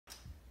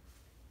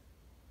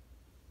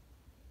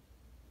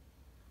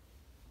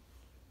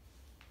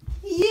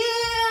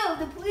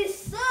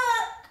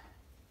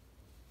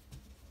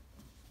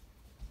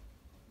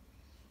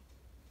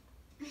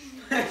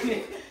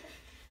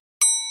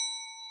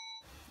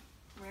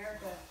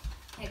America.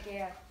 Heck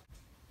yeah.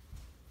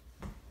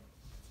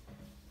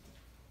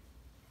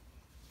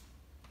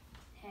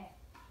 Hey.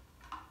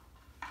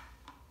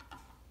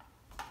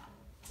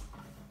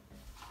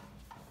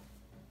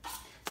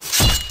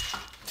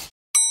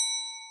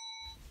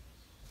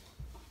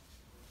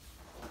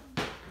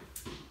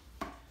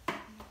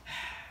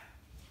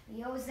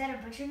 Yo, is that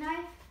a butcher knife?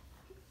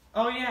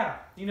 Oh yeah,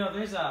 you know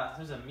there's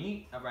a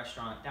meat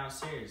restaurant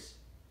downstairs.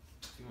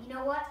 You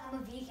know what? I'm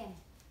a vegan.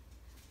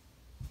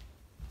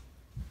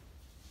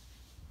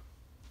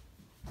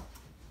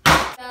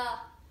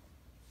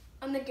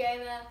 I'm the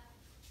gamer.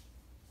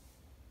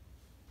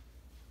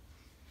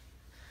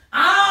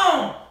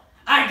 Ow!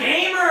 A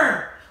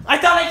gamer! I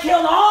thought I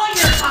killed all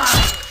your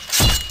time!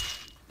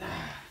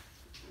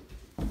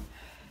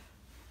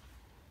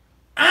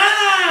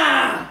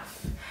 Ah!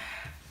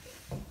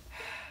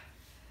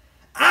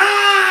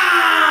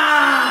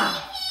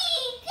 Ah!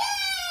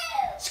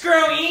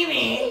 Screw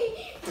Evie!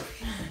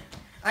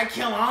 I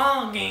kill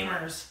all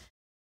gamers.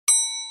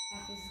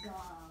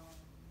 Oh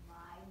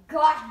my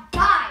gosh,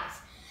 guys!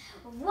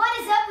 What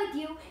is up with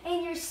you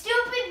and your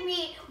stupid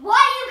meat? Why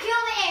do you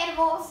kill the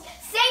animals?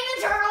 Save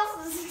the turtles!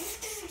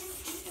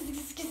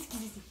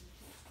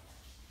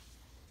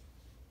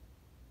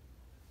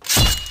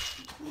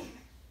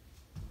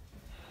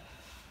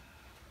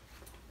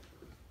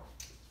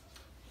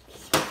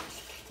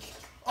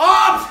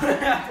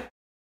 Oh!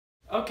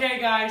 Okay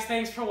guys,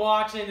 thanks for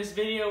watching this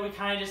video. We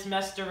kind of just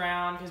messed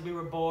around because we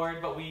were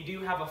bored, but we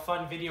do have a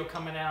fun video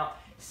coming out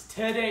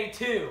today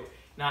too.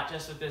 Not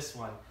just with this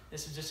one.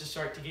 This was just a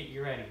start to get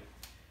you ready.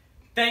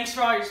 Thanks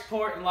for all your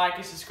support and like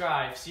and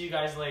subscribe. See you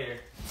guys later.